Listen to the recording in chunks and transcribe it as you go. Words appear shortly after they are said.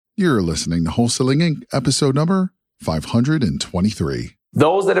You're listening to Wholesaling Inc., episode number 523.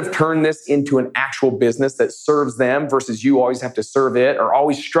 Those that have turned this into an actual business that serves them versus you always have to serve it or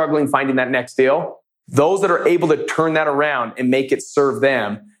always struggling finding that next deal, those that are able to turn that around and make it serve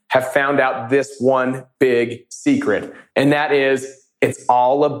them have found out this one big secret. And that is, it's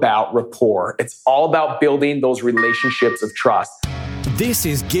all about rapport. It's all about building those relationships of trust. This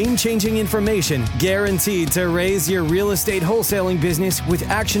is game-changing information guaranteed to raise your real estate wholesaling business with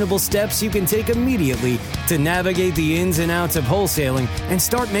actionable steps you can take immediately to navigate the ins and outs of wholesaling and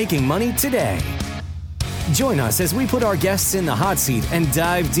start making money today. Join us as we put our guests in the hot seat and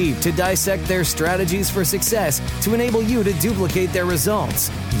dive deep to dissect their strategies for success to enable you to duplicate their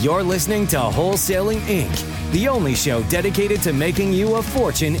results. You're listening to Wholesaling Inc., the only show dedicated to making you a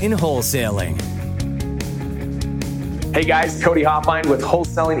fortune in wholesaling. Hey guys, Cody Hoffine with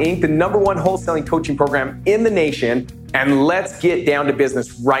Wholesaling Inc., the number one wholesaling coaching program in the nation. And let's get down to business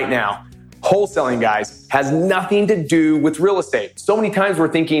right now. Wholesaling, guys, has nothing to do with real estate. So many times we're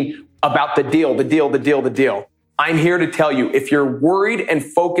thinking about the deal. I'm here to tell you, if you're worried and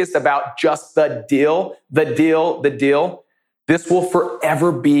focused about just the deal, this will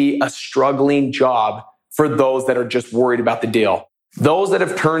forever be a struggling job for those that are just worried about the deal. Those that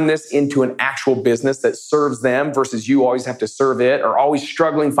have turned this into an actual business that serves them versus you always have to serve it or always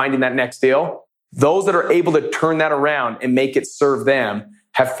struggling finding that next deal, those that are able to turn that around and make it serve them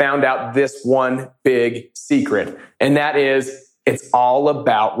have found out this one big secret. And that is, it's all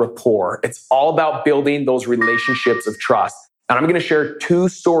about rapport. It's all about building those relationships of trust. And I'm going to share 2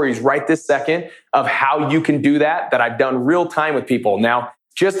 stories right this second of how you can do that I've done real time with people. Now,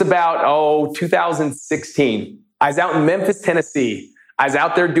 just about, 2016, I was out in Memphis, Tennessee. I was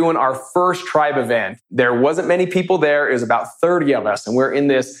out there doing our first tribe event. There wasn't many people there. It was about 30 of us. And we're in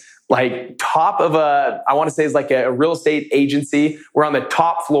this top of I want to say it's like a real estate agency. We're on the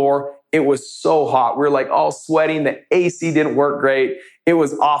top floor. It was so hot. We were all sweating. The AC didn't work great. It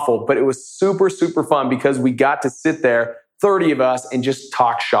was awful, but it was super, super fun because we got to sit there, 30 of us, and just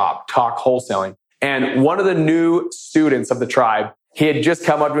talk shop, talk wholesaling. And one of the new students of the tribe, he had just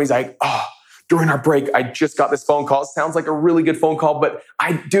come up to me. He's like, during our break, I just got this phone call. It sounds like a really good phone call, but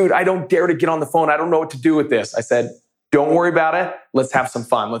I don't dare to get on the phone. I don't know what to do with this. I said, don't worry about it. Let's have some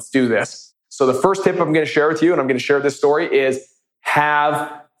fun. Let's do this. So the first tip I'm going to share with you, and I'm going to share this story, is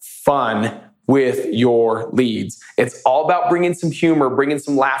have fun with your leads. It's all about bringing some humor, bringing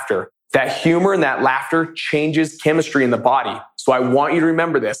some laughter. That humor and that laughter changes chemistry in the body. So I want you to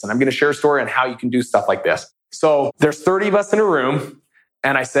remember this, and I'm going to share a story on how you can do stuff like this. So there's 30 of us in a room.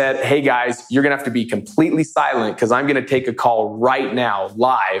 And I said, hey guys, you're going to have to be completely silent because I'm going to take a call right now,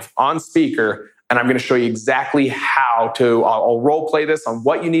 live on speaker. And I'm going to show you exactly how to, I'll role play this on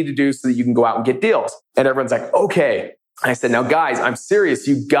what you need to do so that you can go out and get deals. And everyone's like, okay. I said, now guys, I'm serious.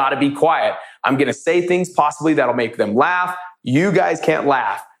 You got to be quiet. I'm going to say things possibly that'll make them laugh. You guys can't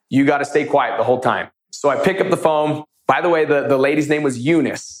laugh. You got to stay quiet the whole time. So I pick up the phone. By the way, the lady's name was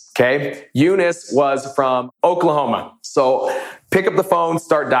Eunice. Okay. Eunice was from Oklahoma. So pick up the phone,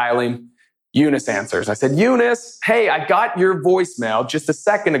 start dialing. Eunice answers. I said, Eunice, hey, I got your voicemail just a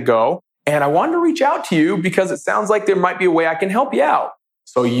second ago, and I wanted to reach out to you because it sounds like there might be a way I can help you out.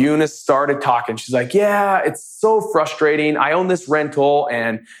 So Eunice started talking. She's like, yeah, it's so frustrating. I own this rental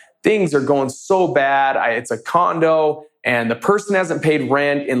and things are going so bad. It's a condo and the person hasn't paid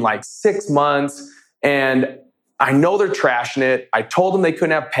rent in 6 months. And I know they're trashing it. I told them they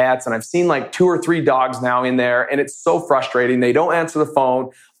couldn't have pets, and I've seen 2 or 3 dogs now in there, and it's so frustrating. They don't answer the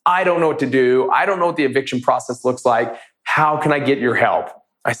phone. I don't know what to do. I don't know what the eviction process looks like. How can I get your help?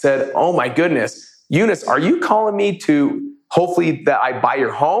 I said, oh my goodness. Eunice, are you calling me to hopefully that I buy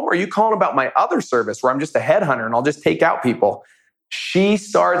your home? Or are you calling about my other service where I'm just a headhunter and I'll just take out people? She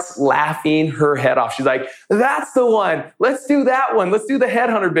starts laughing her head off. She's like, that's the one. Let's do that one. Let's do the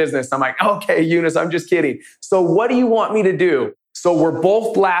headhunter business. I'm like, okay, Eunice, I'm just kidding. So what do you want me to do? So we're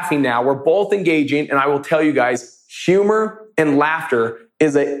both laughing now. We're both engaging. And I will tell you guys, humor and laughter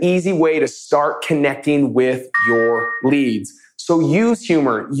is an easy way to start connecting with your leads. So use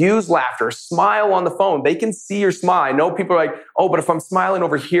humor, use laughter, smile on the phone. They can see your smile. I know people are like, oh, but if I'm smiling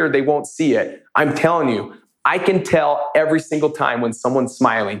over here, they won't see it. I'm telling you, I can tell every single time when someone's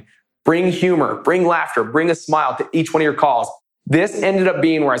smiling. Bring humor, bring laughter, bring a smile to each one of your calls. This ended up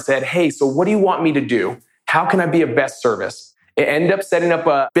being where I said, hey, so what do you want me to do? How can I be of best service? It ended up setting up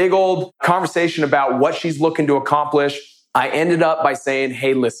a big old conversation about what she's looking to accomplish. I ended up by saying,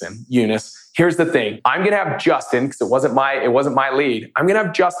 hey, listen, Eunice, here's the thing. I'm going to have Justin, because it wasn't my lead. I'm going to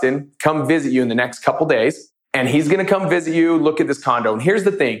have Justin come visit you in the next couple days, and he's going to come visit you, look at this condo. And here's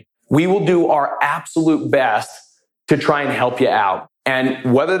the thing. We will do our absolute best to try and help you out.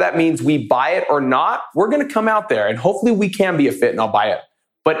 And whether that means we buy it or not, we're going to come out there and hopefully we can be a fit and I'll buy it.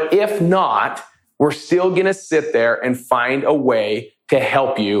 But if not, we're still going to sit there and find a way to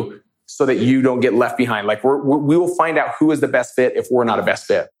help you so that you don't get left behind. Like we will find out who is the best fit if we're not a best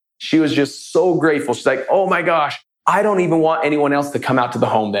fit. She was just so grateful. She's like, oh my gosh, I don't even want anyone else to come out to the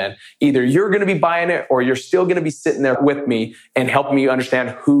home then. Either you're going to be buying it or you're still going to be sitting there with me and helping me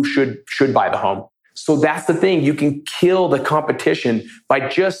understand who should buy the home. So that's the thing. You can kill the competition by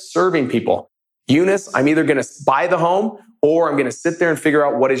just serving people. Eunice, I'm either going to buy the home or I'm going to sit there and figure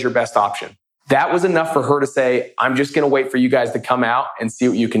out what is your best option. That was enough for her to say, I'm just going to wait for you guys to come out and see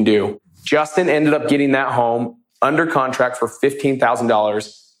what you can do. Justin ended up getting that home under contract for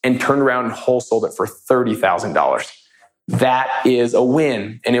 $15,000 and turned around and wholesaled it for $30,000. That is a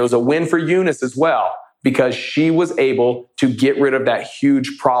win. And it was a win for Eunice as well, because she was able to get rid of that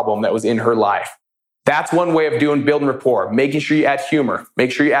huge problem that was in her life. That's one way of building rapport, making sure you add humor,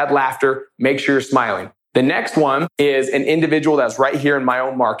 make sure you add laughter, make sure you're smiling. The next one is an individual that's right here in my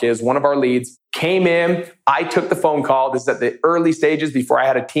own market, is one of our leads, came in. I took the phone call. This is at the early stages before I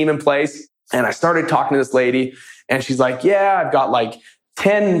had a team in place. And I started talking to this lady and she's like, yeah, I've got like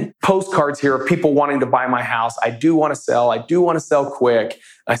 10 postcards here of people wanting to buy my house. I do want to sell quick.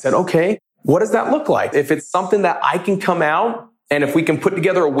 I said, okay, what does that look like? If it's something that I can come out and if we can put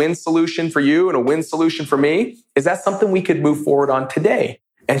together a win solution for you and a win solution for me, is that something we could move forward on today?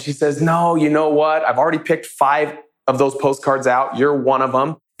 And she says, no, you know what? I've already picked 5 of those postcards out. You're one of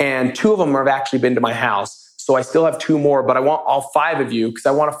them. And 2 of them have actually been to my house. So I still have 2 more, but I want all 5 of you because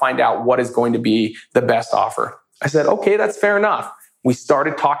I want to find out what is going to be the best offer. I said, okay, that's fair enough. We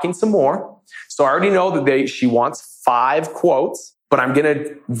started talking some more. So I already know that she wants 5 quotes, but I'm going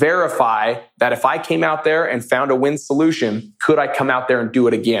to verify that if I came out there and found a win solution, could I come out there and do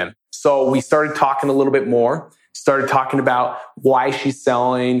it again? So we started talking a little bit more. Started talking about why she's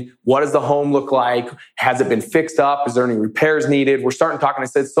selling. What does the home look like? Has it been fixed up? Is there any repairs needed? We're starting talking. I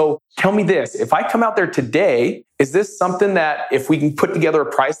said, so tell me this. If I come out there today, is this something that if we can put together a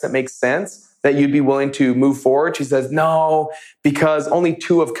price that makes sense, that you'd be willing to move forward? She says, no, because only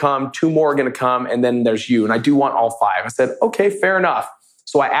 2 have come. 2 more are going to come. And then there's you. And I do want all 5. I said, okay, fair enough.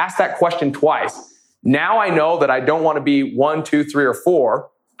 So I asked that question twice. Now I know that I don't want to be 1, 2, 3, or 4.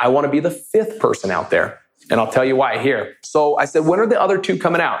 I want to be the 5th person out there. And I'll tell you why here. So I said, when are the other 2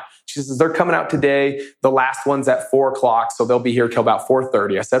 coming out? She says, they're coming out today. The last one's at 4 o'clock. So they'll be here till about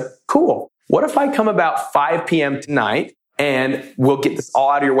 4:30. I said, cool. What if I come about 5 p.m. tonight and we'll get this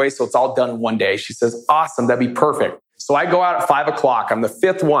all out of your way so it's all done in one day? She says, awesome. That'd be perfect. So I go out at 5 o'clock. I'm the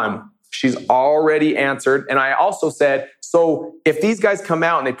 5th one. She's already answered. And I also said, so if these guys come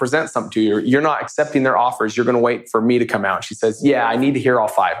out and they present something to you, you're not accepting their offers. You're going to wait for me to come out. She says, yeah, I need to hear all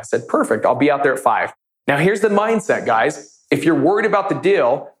 5. I said, perfect. I'll be out there at 5. Now, here's the mindset, guys. If you're worried about the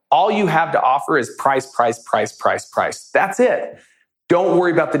deal, all you have to offer is price, price, price, price, price. That's it. Don't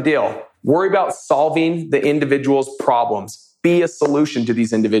worry about the deal. Worry about solving the individual's problems. Be a solution to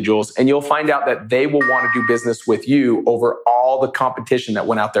these individuals, and you'll find out that they will want to do business with you over all the competition that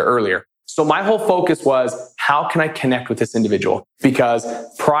went out there earlier. So my whole focus was, how can I connect with this individual? Because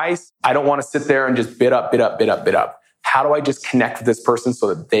price, I don't want to sit there and just bid up. How do I just connect with this person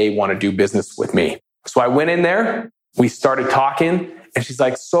so that they want to do business with me? So I went in there, we started talking, and she's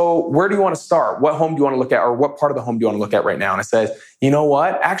like, so where do you want to start? What home do you want to look at? Or what part of the home do you want to look at right now? And I said, you know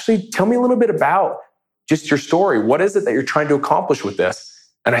what? Actually, tell me a little bit about just your story. What is it that you're trying to accomplish with this?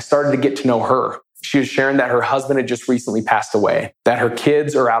 And I started to get to know her. She was sharing that her husband had just recently passed away, that her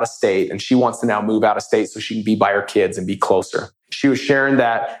kids are out of state, and she wants to now move out of state so she can be by her kids and be closer. She was sharing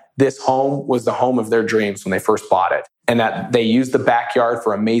that this home was the home of their dreams when they first bought it, and that they used the backyard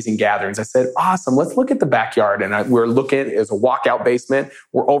for amazing gatherings. I said, awesome, let's look at the backyard. And we're looking, it was a walkout basement.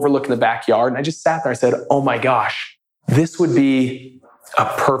 We're overlooking the backyard. And I just sat there. I said, oh my gosh, this would be a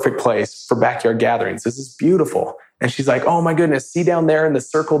perfect place for backyard gatherings. This is beautiful. And she's like, oh my goodness, see down there in the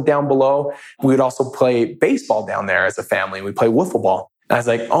circle down below, we would also play baseball down there as a family. We play wiffle ball. And I was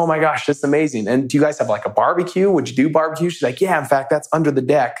like, oh my gosh, that's amazing. And do you guys have like a barbecue? Would you do barbecue? She's like, yeah, in fact, that's under the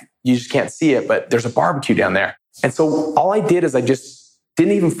deck. You just can't see it, but there's a barbecue down there. And so all I did is I just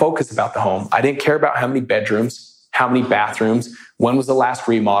didn't even focus about the home. I didn't care about how many bedrooms, how many bathrooms, when was the last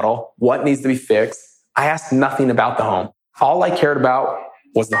remodel, what needs to be fixed. I asked nothing about the home. All I cared about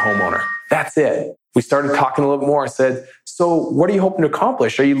was the homeowner. That's it. We started talking a little bit more. I said, so what are you hoping to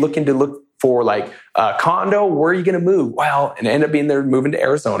accomplish? Are you looking to look for like a condo? Where are you going to move? Well, and it ended up being they're moving to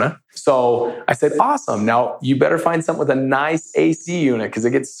Arizona. So I said, awesome. Now you better find something with a nice AC unit because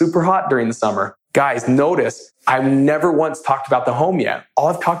it gets super hot during the summer. Guys, notice I've never once talked about the home yet. All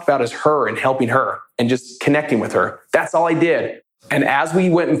I've talked about is her and helping her and just connecting with her. That's all I did. And as we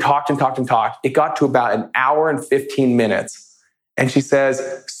went and talked, it got to about an hour and 15 minutes. And she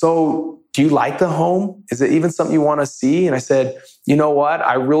says, so do you like the home? Is it even something you want to see? And I said, you know what?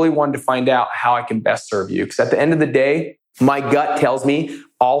 I really wanted to find out how I can best serve you. Because at the end of the day, my gut tells me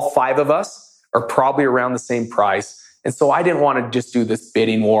all 5 of us are probably around the same price. And so I didn't want to just do this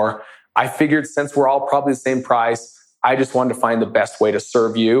bidding war. I figured since we're all probably the same price, I just wanted to find the best way to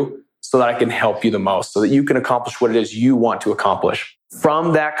serve you so that I can help you the most, so that you can accomplish what it is you want to accomplish.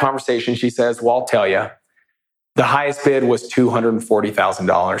 From that conversation, she says, well, I'll tell you, the highest bid was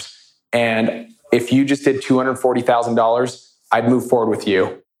 $240,000. And if you just did $240,000, I'd move forward with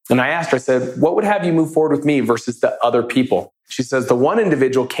you. And I asked her, I said, what would have you move forward with me versus the other people? She says, the one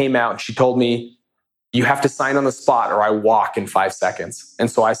individual came out and she told me, you have to sign on the spot or I walk in 5 seconds.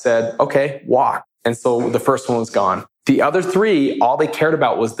 And so I said, okay, walk. And so the first one was gone. The other 3, all they cared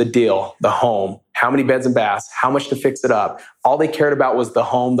about was the deal, the home, how many beds and baths, how much to fix it up. All they cared about was the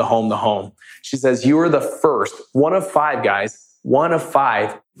home, the home, the home. She says, you were the first, one of 5 guys, one of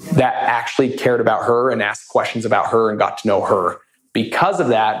 5 that actually cared about her and asked questions about her and got to know her. Because of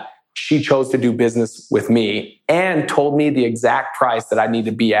that, she chose to do business with me and told me the exact price that I need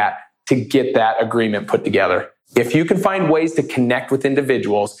to be at to get that agreement put together. If you can find ways to connect with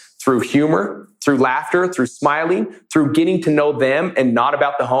individuals through humor, through laughter, through smiling, through getting to know them and not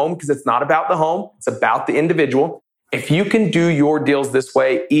about the home, because it's not about the home, it's about the individual. If you can do your deals this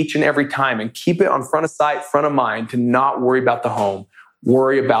way each and every time and keep it on front of sight, front of mind to not worry about the home,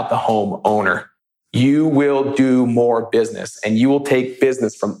 worry about the home owner, you will do more business and you will take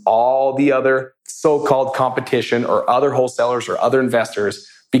business from all the other so-called competition or other wholesalers or other investors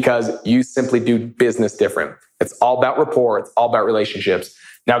because you simply do business different. It's all about rapport. It's all about relationships.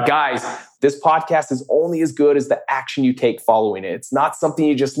 Now, guys, this podcast is only as good as the action you take following it. It's not something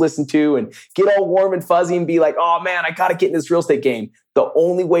you just listen to and get all warm and fuzzy and be like, oh man, I got to get in this real estate game. The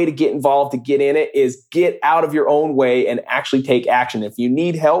only way to get involved, to get in it, is get out of your own way and actually take action. If you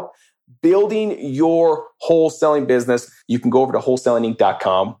need help building your wholesaling business, you can go over to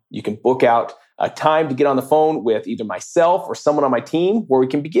wholesalinginc.com. You can book out a time to get on the phone with either myself or someone on my team where we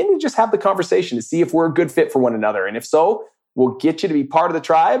can begin to just have the conversation to see if we're a good fit for one another. And if so, we'll get you to be part of the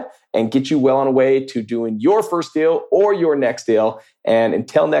tribe and get you well on the way to doing your first deal or your next deal. And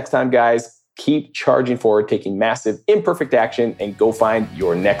until next time, guys, keep charging forward, taking massive, imperfect action, and go find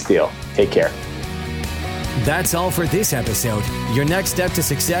your next deal. Take care. That's all for this episode. Your next step to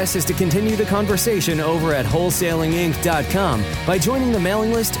success is to continue the conversation over at wholesalinginc.com by joining the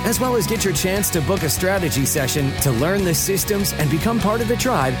mailing list, as well as get your chance to book a strategy session to learn the systems and become part of the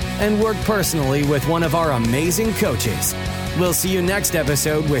tribe and work personally with one of our amazing coaches. We'll see you next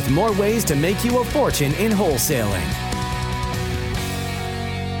episode with more ways to make you a fortune in wholesaling.